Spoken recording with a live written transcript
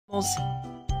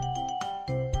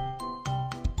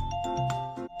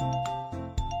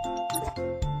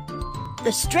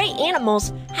The stray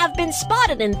animals have been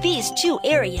spotted in these two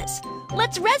areas.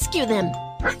 Let's rescue them.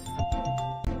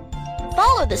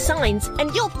 Follow the signs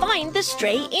and you'll find the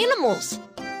stray animals.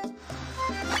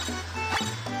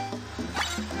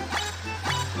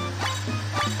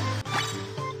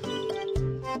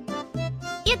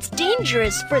 It's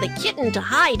dangerous for the kitten to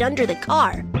hide under the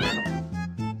car.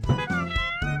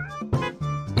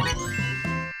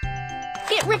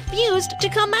 It refused to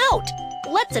come out.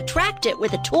 Let's attract it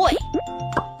with a toy.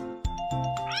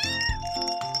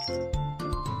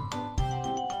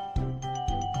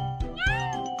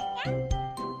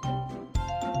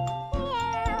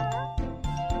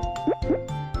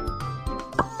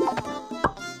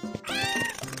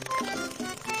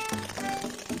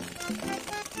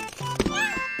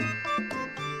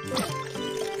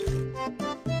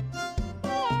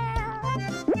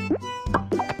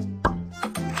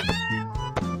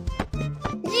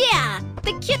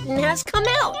 The kitten has come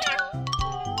out.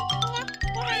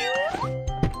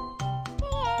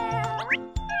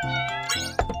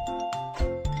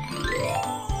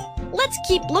 Let's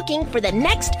keep looking for the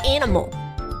next animal.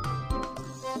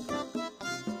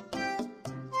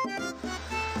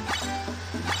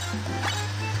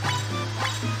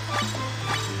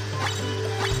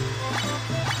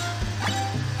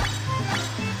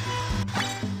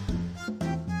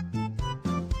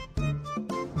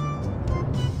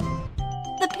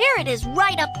 The parrot is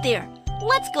right up there.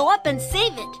 Let's go up and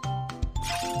save it.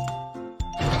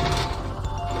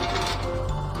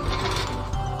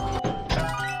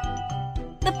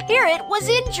 The parrot was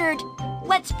injured.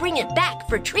 Let's bring it back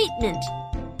for treatment.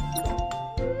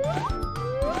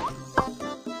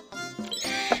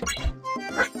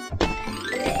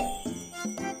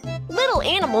 Little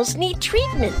animals need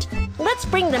treatment. Let's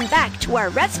bring them back to our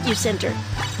rescue center.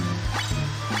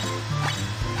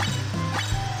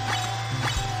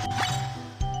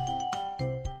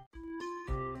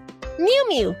 Mew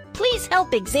Mew, please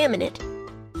help examine it.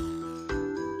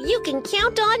 You can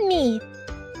count on me.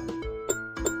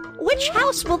 Which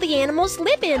house will the animals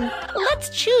live in? Let's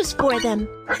choose for them.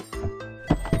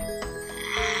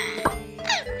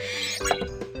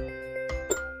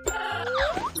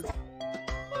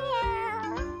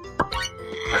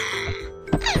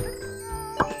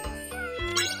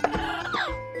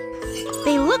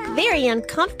 They look very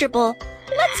uncomfortable.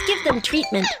 Let's give them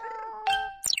treatment.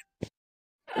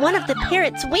 One of the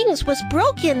parrot's wings was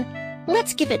broken.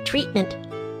 Let's give it treatment.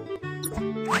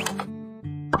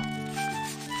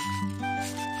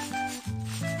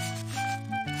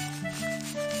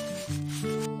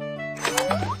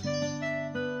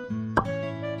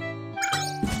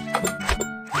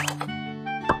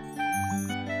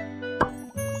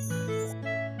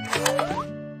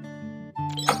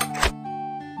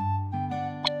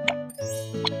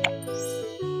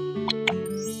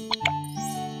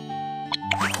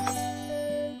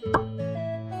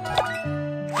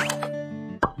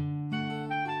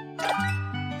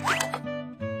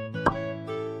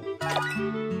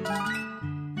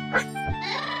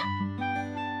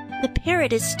 The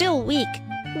parrot is still weak.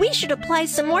 We should apply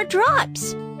some more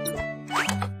drops.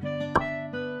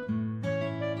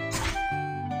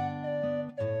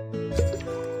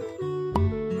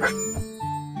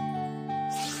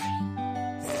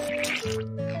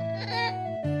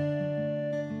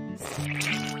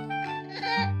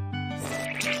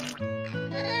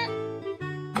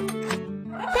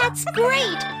 That's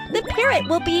great! The parrot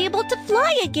will be able to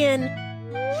fly again.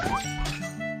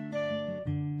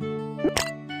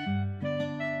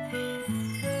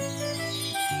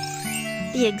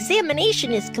 The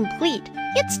examination is complete.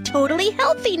 It's totally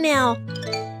healthy now.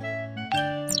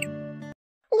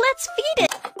 Let's feed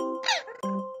it.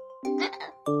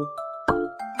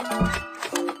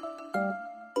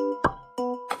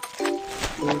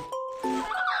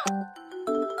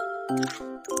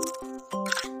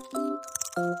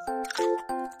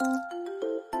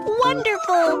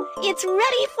 Wonderful! It's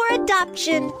ready for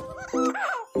adoption.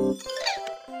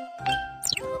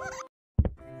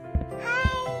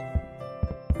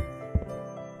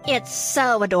 It's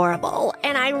so adorable,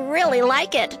 and I really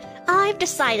like it. I've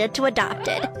decided to adopt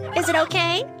it. Is it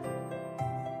okay?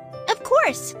 Of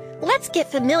course. Let's get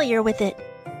familiar with it.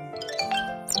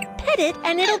 Pet it,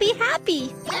 and it'll be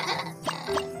happy.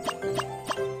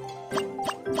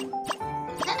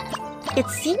 It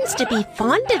seems to be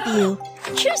fond of you.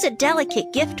 Choose a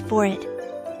delicate gift for it.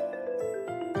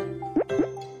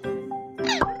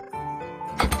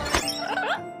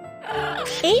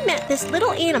 Aim at this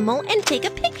little animal and take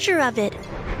a picture of it.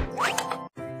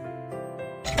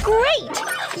 Great!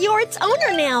 You're its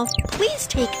owner now. Please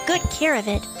take good care of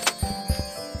it.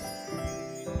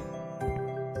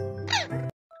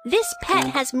 This pet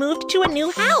has moved to a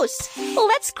new house.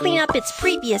 Let's clean up its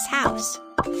previous house.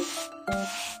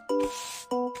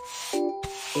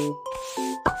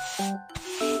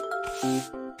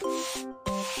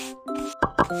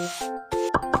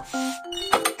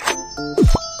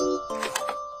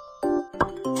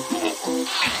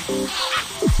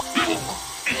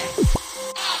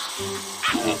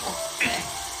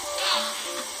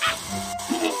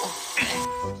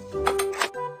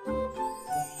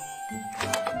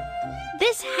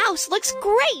 This house looks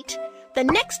great! The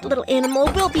next little animal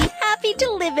will be happy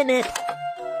to live in it.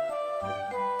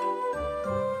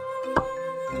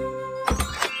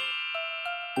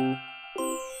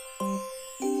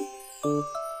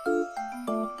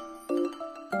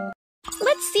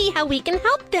 Let's see how we can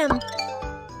help them.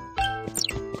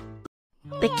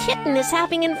 The kitten is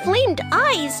having inflamed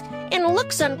eyes and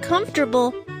looks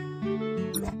uncomfortable.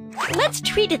 Let's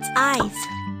treat its eyes.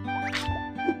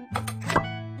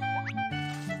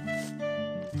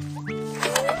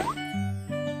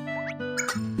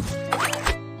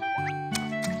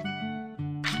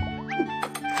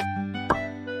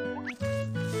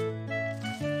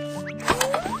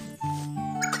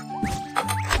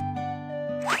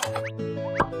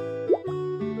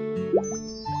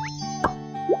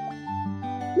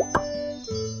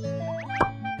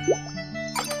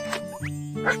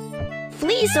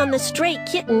 Fleas on the stray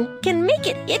kitten can make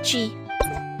it itchy.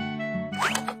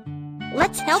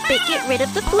 Let's help it get rid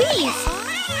of the fleas.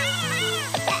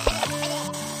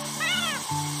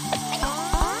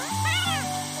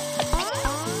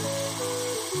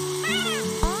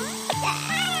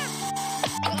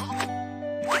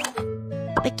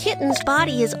 The kitten's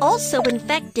body is also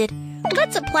infected.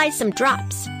 Let's apply some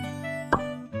drops.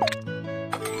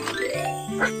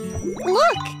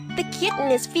 Look! The kitten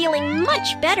is feeling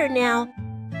much better now.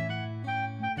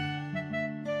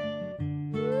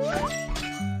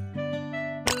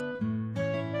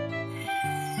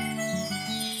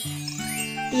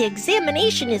 The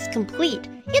examination is complete.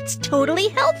 It's totally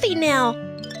healthy now.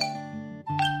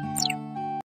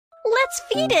 Let's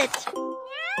feed it.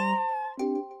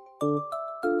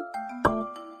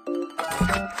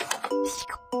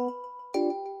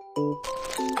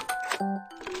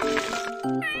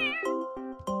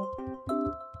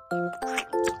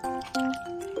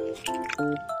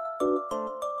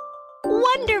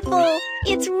 Wonderful!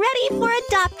 It's ready for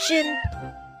adoption.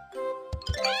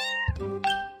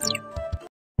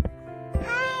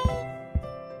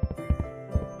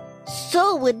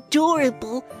 So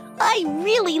adorable. I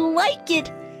really like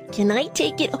it. Can I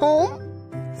take it home?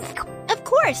 Of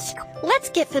course. Let's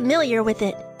get familiar with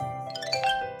it.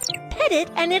 Pet it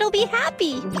and it'll be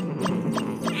happy.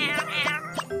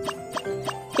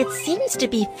 It seems to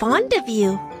be fond of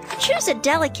you. Choose a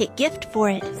delicate gift for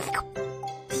it.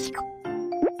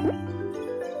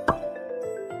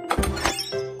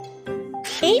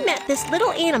 Aim at this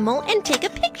little animal and take a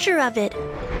picture of it.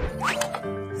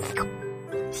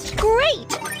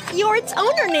 Great! You're its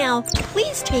owner now.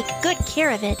 Please take good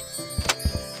care of it.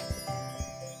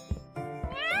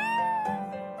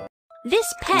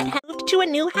 This pet has moved to a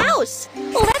new house.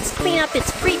 Let's clean up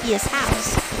its previous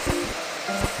house.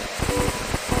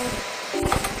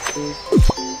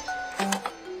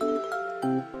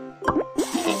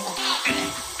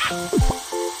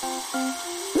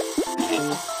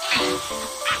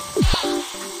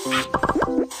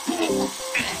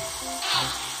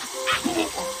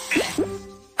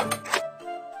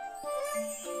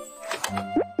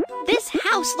 This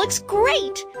house looks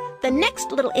great! The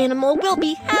next little animal will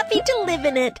be happy to live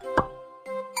in it.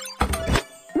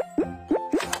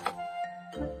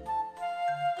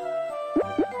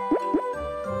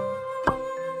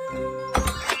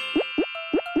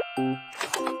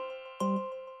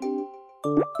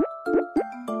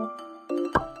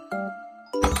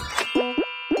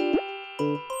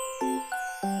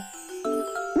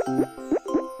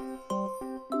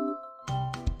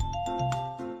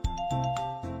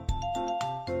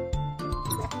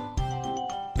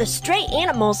 The stray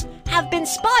animals have been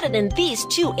spotted in these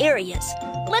two areas.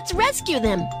 Let's rescue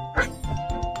them.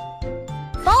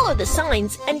 Follow the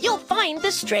signs and you'll find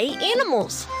the stray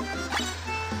animals.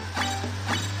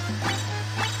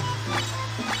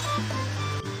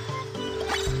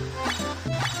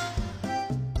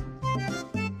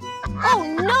 Oh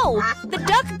no! The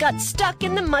duck got stuck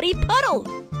in the muddy puddle.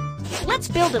 Let's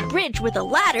build a bridge with a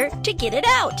ladder to get it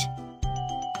out.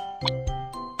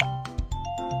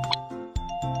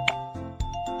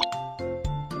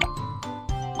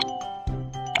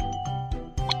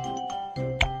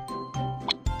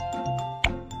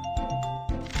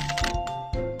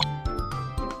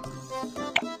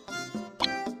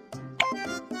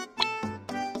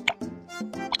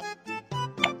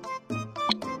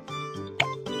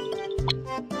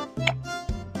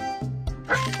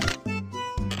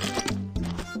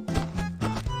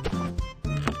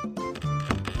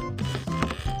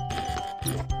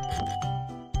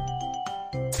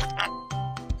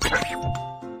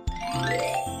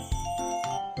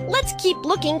 Let's keep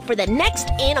looking for the next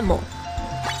animal.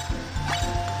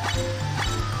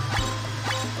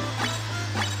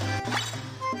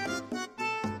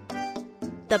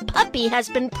 The puppy has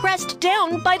been pressed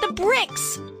down by the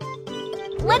bricks.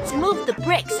 Let's move the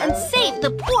bricks and save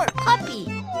the poor puppy.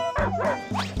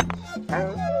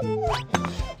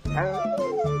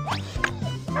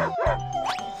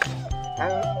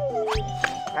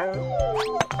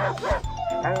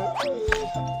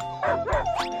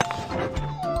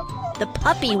 The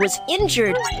puppy was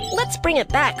injured. Let's bring it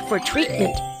back for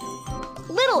treatment.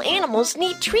 Little animals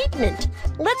need treatment.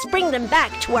 Let's bring them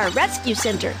back to our rescue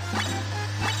center.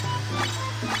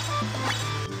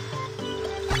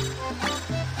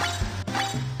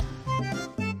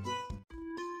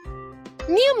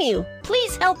 Mew Mew,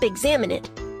 please help examine it.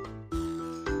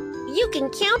 You can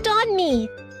count on me.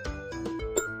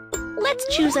 Let's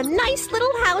choose a nice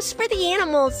little house for the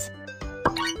animals.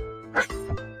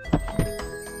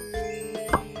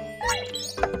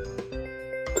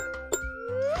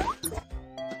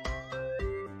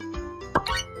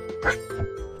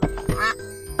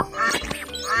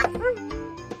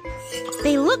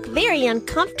 They look very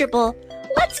uncomfortable.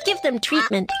 Let's give them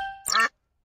treatment.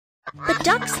 The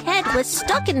duck's head was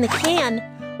stuck in the can.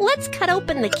 Let's cut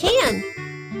open the can.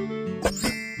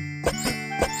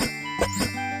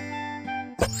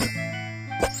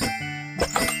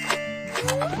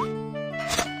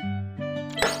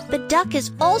 The duck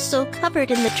is also covered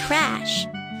in the trash.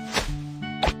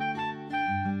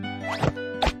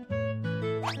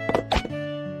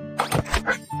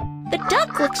 The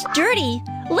duck looks dirty.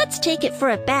 Let's take it for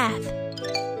a bath.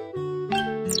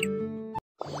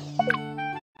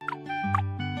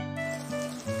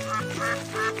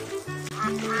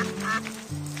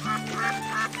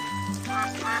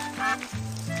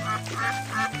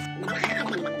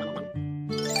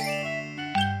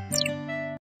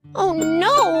 Oh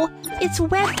no! Its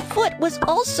webbed foot was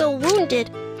also wounded.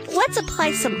 Let's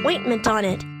apply some ointment on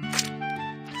it.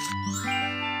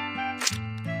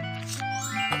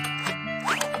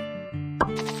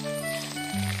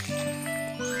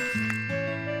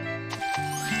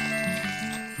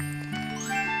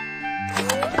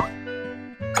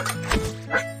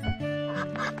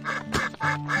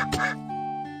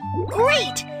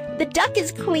 Great! The duck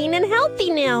is clean and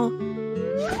healthy now.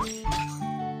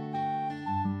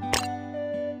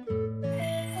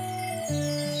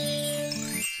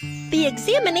 The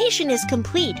examination is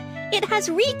complete. It has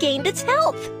regained its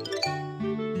health.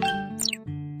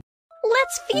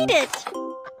 Let's feed it.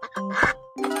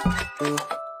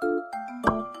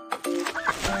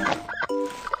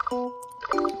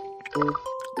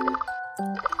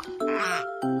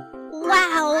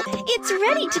 Wow, it's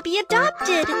ready to be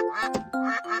adopted.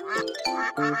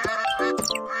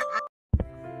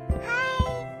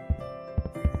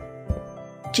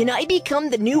 Can I become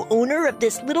the new owner of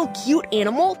this little cute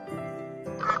animal?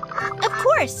 Of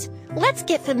course. Let's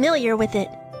get familiar with it.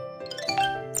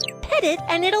 Pet it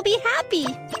and it'll be happy.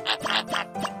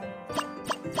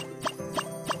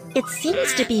 It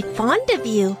seems to be fond of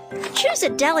you. Choose a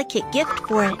delicate gift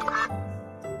for it.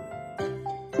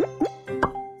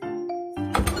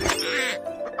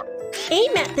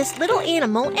 Aim at this little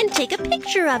animal and take a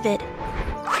picture of it.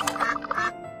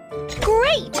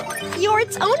 Great! You're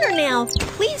its owner now.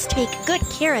 Please take good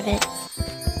care of it.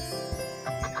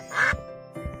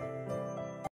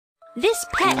 This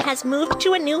pet has moved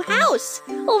to a new house.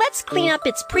 Let's clean up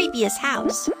its previous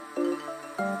house.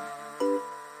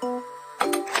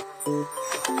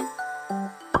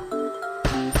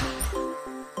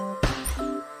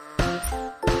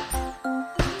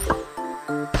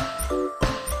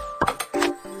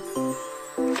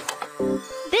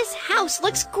 This house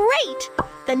looks great.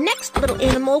 The next little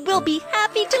animal will be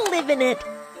happy to live in it.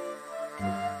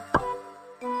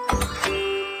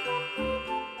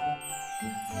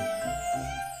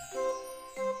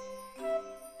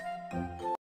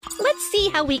 Let's see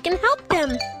how we can help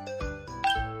them.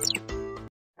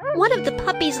 One of the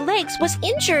puppy's legs was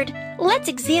injured. Let's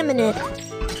examine it.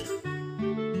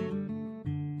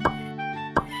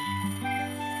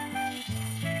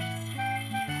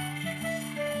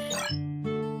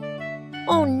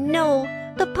 Oh no,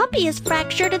 the puppy has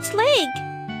fractured its leg.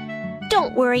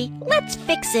 Don't worry, let's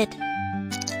fix it.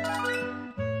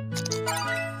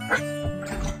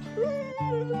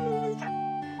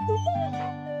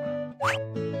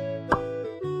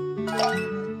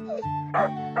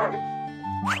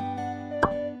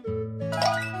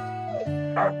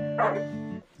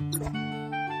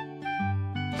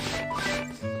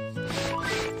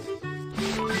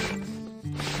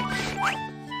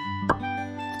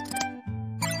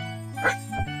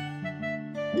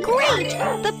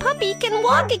 great! The puppy can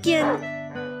walk again.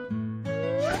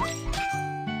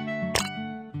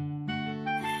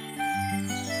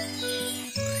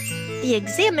 The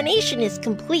examination is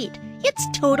complete.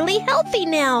 It's totally healthy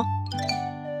now.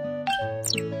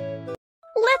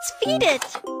 Let's feed it.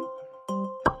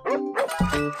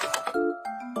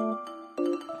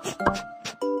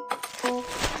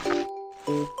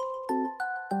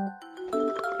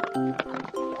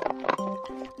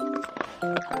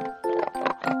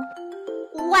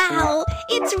 Wow,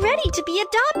 it's ready to be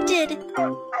adopted.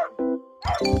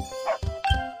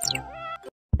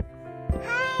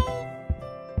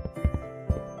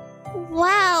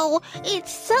 Wow,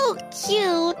 it's so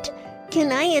cute.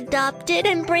 Can I adopt it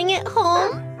and bring it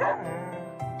home?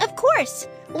 Of course.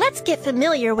 Let's get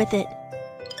familiar with it.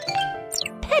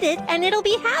 Pet it and it'll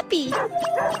be happy.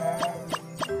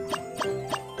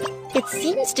 It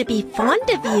seems to be fond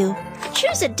of you.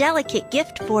 Choose a delicate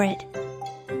gift for it.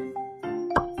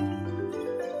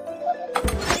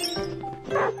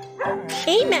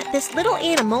 Aim at this little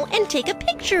animal and take a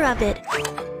picture of it.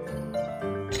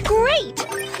 Great!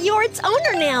 You're its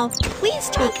owner now. Please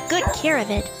take good care of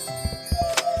it.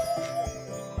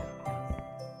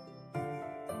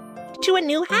 To a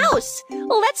new house.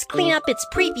 Let's clean up its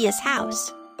previous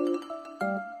house.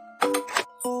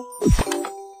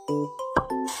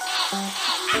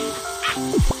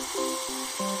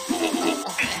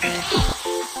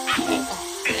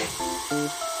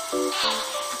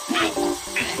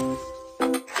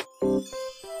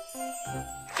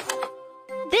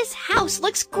 This house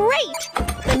looks great!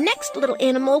 The next little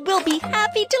animal will be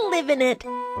happy to live in it.